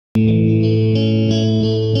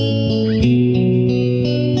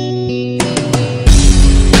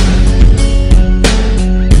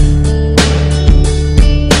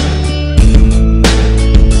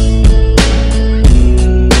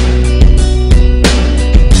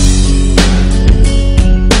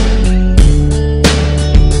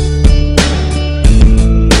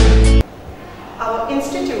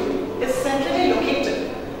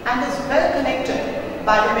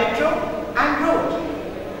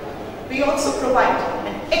we also provide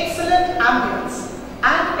an excellent ambience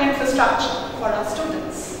and infrastructure for our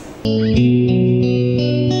students.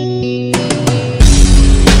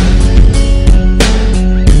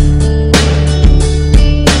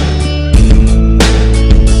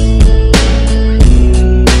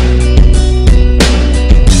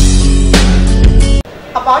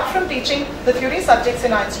 Apart from teaching the theory subjects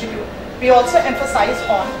in our institute, we also emphasize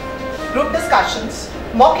on group discussions,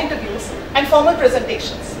 mock interviews and formal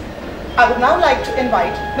presentations. I would now like to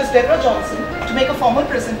invite Ms. Deborah Johnson to make a formal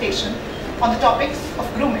presentation on the topics of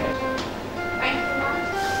grooming. Thank you, ma'am.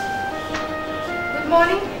 Good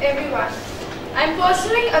morning, everyone. I am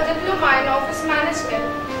pursuing a diploma in office management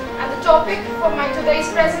and the topic for my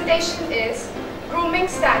today's presentation is grooming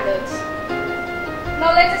standards.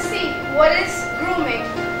 Now let us see what is grooming.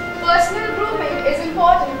 Personal grooming is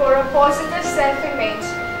important for a positive self-image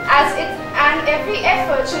and every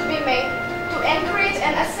effort should be made to encourage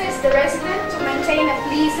and assist the resident to maintain a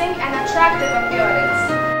pleasing and attractive appearance.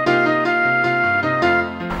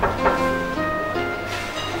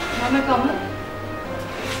 Mama, come on.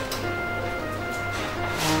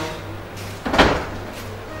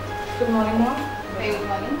 Good morning, ma'am. Very good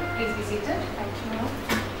morning. Please be seated. Thank you, ma'am.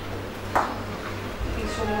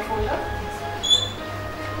 Please show me your folder.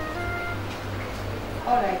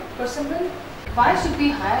 Alright, Percival, why should we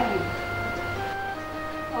hire you?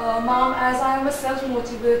 Ma'am, as I am a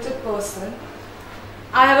self-motivated person,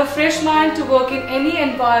 I have a fresh mind to work in any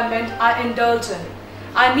environment I indulge in.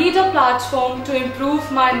 I need a platform to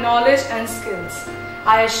improve my knowledge and skills.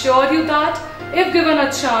 I assure you that, if given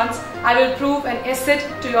a chance, I will prove an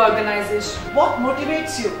asset to your organization. What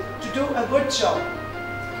motivates you to do a good job?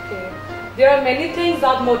 Okay. There are many things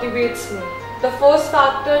that motivates me. The first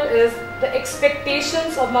factor is the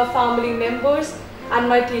expectations of my family members and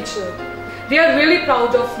my teacher. They are really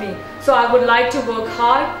proud of me, so I would like to work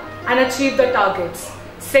hard and achieve the targets.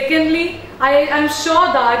 Secondly, I am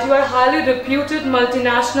sure that you are a highly reputed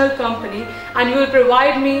multinational company and you will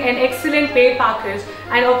provide me an excellent pay package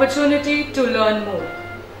and opportunity to learn more.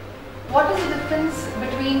 What is the difference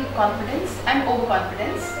between confidence and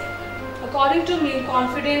overconfidence? According to me,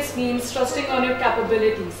 confidence means trusting on your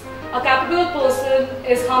capabilities. A capable person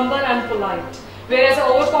is humble and polite, whereas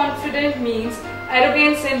overconfident means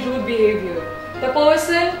arrogance and rude behavior. The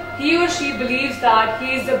person, he or she believes that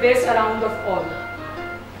he is the best around of all.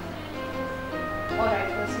 Alright,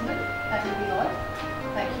 Percival, that will be all.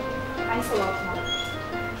 Thank you. Thanks a lot, ma'am.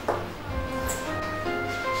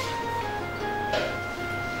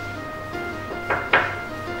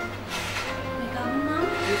 May I come in, ma'am?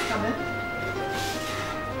 Please come in.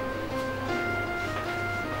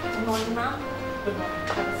 Good morning, ma'am. Good morning.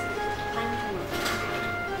 Have a seat. Thank you, ma'am.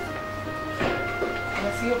 Can I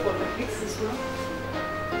see your folder, please? Yes, ma'am.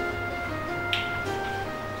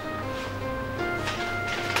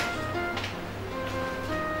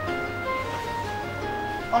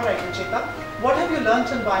 Alright, Ruchita. What have you learnt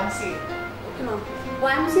in YMCA? Okay, ma'am.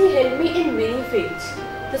 YMCA helped me in many fields.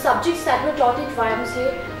 The subjects that were taught at YMCA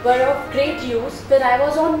were of great use when I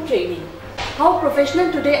was on training. How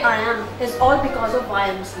professional today I am is all because of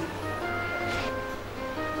YMCA.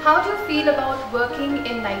 How do you feel about working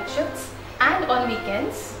in night shifts and on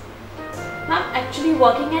weekends? Ma'am, actually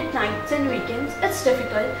working at nights and weekends is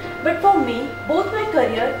difficult, but for me, both my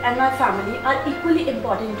career and my family are equally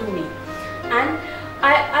important to me. And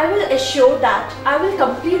I will assure that I will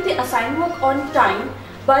complete the assigned work on time,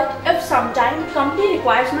 but if sometime company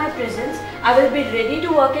requires my presence, I will be ready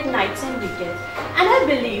to work at nights and weekends. And I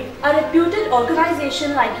believe a reputed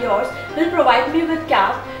organization like yours will provide me with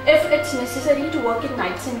cap if it's necessary to work at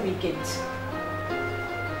nights and weekends.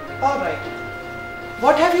 Alright.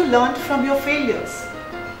 What have you learnt from your failures?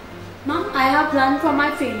 Ma'am, I have learned from my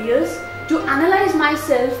failures to analyze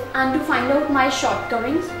myself and to find out my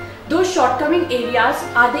shortcomings. Those shortcoming areas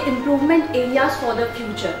are the improvement areas for the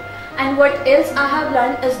future. And what else I have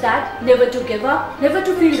learned is that never to give up, never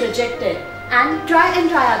to feel rejected, and try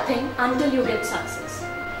a thing until you get success.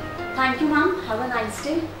 Thank you, ma'am. Have a nice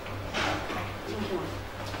day. Thank you, ma'am.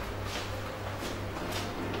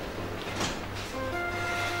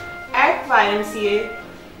 At YMCA,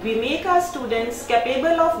 we make our students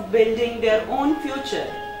capable of building their own future.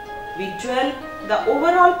 We dwell the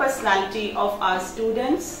overall personality of our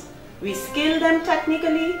students. We skill them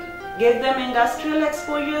technically, give them industrial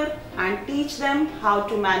exposure, and teach them how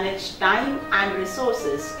to manage time and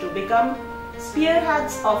resources to become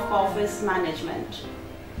spearheads of office management.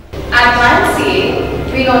 At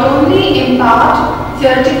YMCA, we not only impart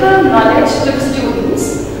theoretical knowledge to the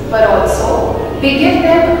students, but also we give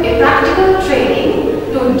them a practical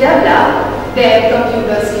training to develop their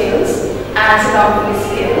computer skills and stenography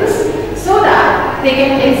skills so that they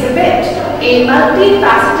can exhibit a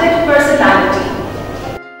multifaceted personality.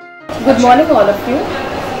 Good morning all of you.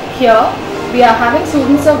 Here we are having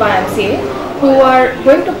students of YMCA who are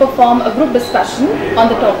going to perform a group discussion on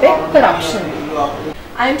the topic corruption.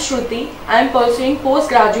 I am Shruti. I am pursuing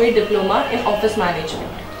postgraduate diploma in office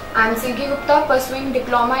management. I am Silki Gupta, pursuing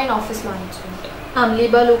diploma in office management. I am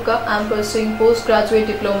Liba Luka. I am pursuing postgraduate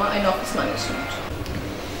diploma in office management.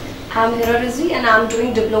 I am Hira Rizvi and I am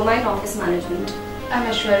doing diploma in office management. I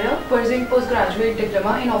am Ashwarya, pursuing postgraduate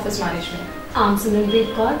diploma in office management. I am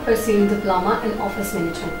Sunilpreet Kaur, pursuing diploma in office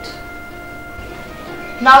management.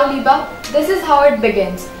 Now Liba, this is how it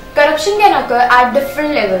begins. Corruption can occur at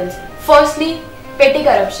different levels. Firstly, petty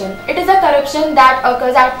corruption. It is a corruption that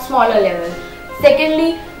occurs at smaller level.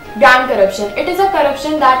 Secondly, grand corruption. It is a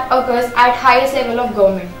corruption that occurs at highest level of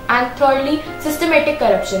government. And thirdly, systematic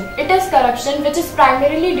corruption. It is corruption which is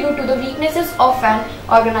primarily due to the weaknesses of an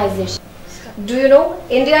organization. Do you know,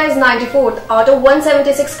 India is 94th out of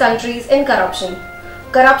 176 countries in corruption.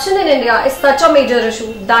 Corruption in India is such a major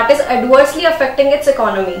issue that is adversely affecting its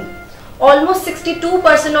economy. Almost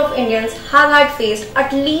 62% of Indians have had faced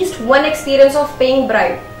at least one experience of paying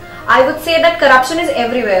bribe. I would say that corruption is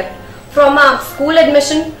everywhere, from a school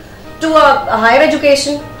admission to a higher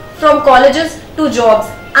education, from colleges to jobs,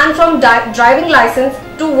 and from driving license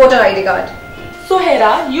to voter ID card. So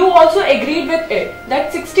Hera, you also agreed with it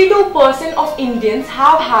that 62% of Indians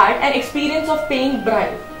have had an experience of paying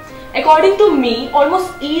bribe. According to me,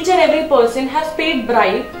 almost each and every person has paid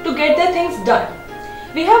bribe to get their things done.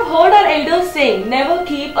 We have heard our elders saying, never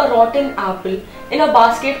keep a rotten apple in a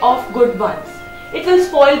basket of good ones. It will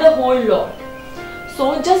spoil the whole lot.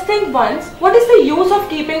 So just think once, what is the use of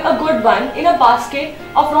keeping a good one in a basket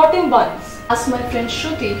of rotten ones? As my friend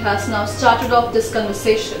Shruti has now started off this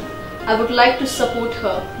conversation, I would like to support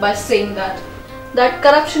her by saying that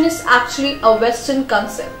corruption is actually a Western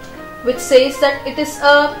concept which says that it is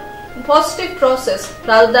a positive process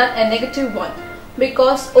rather than a negative one,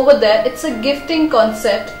 because over there it's a gifting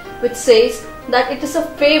concept which says that it is a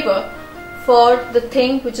favor for the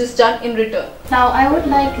thing which is done in return. Now I would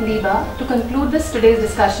like Liba to conclude today's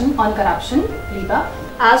discussion on corruption. Liba.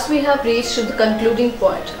 As we have reached to the concluding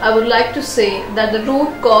point, I would like to say that the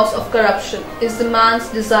root cause of corruption is the man's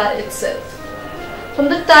desire itself. From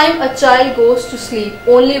the time a child goes to sleep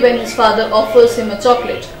only when his father offers him a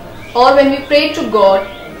chocolate, or when we pray to God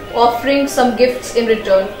offering some gifts in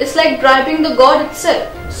return, is like bribing the God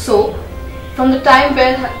itself. So, from the time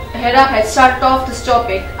when Hera had started off this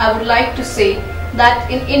topic, I would like to say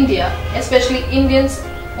that in India, especially Indians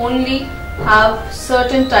only have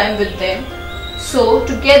certain time with them. So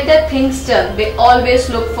to get their things done, they always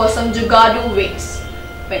look for some jugadu ways.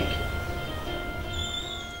 Thank you.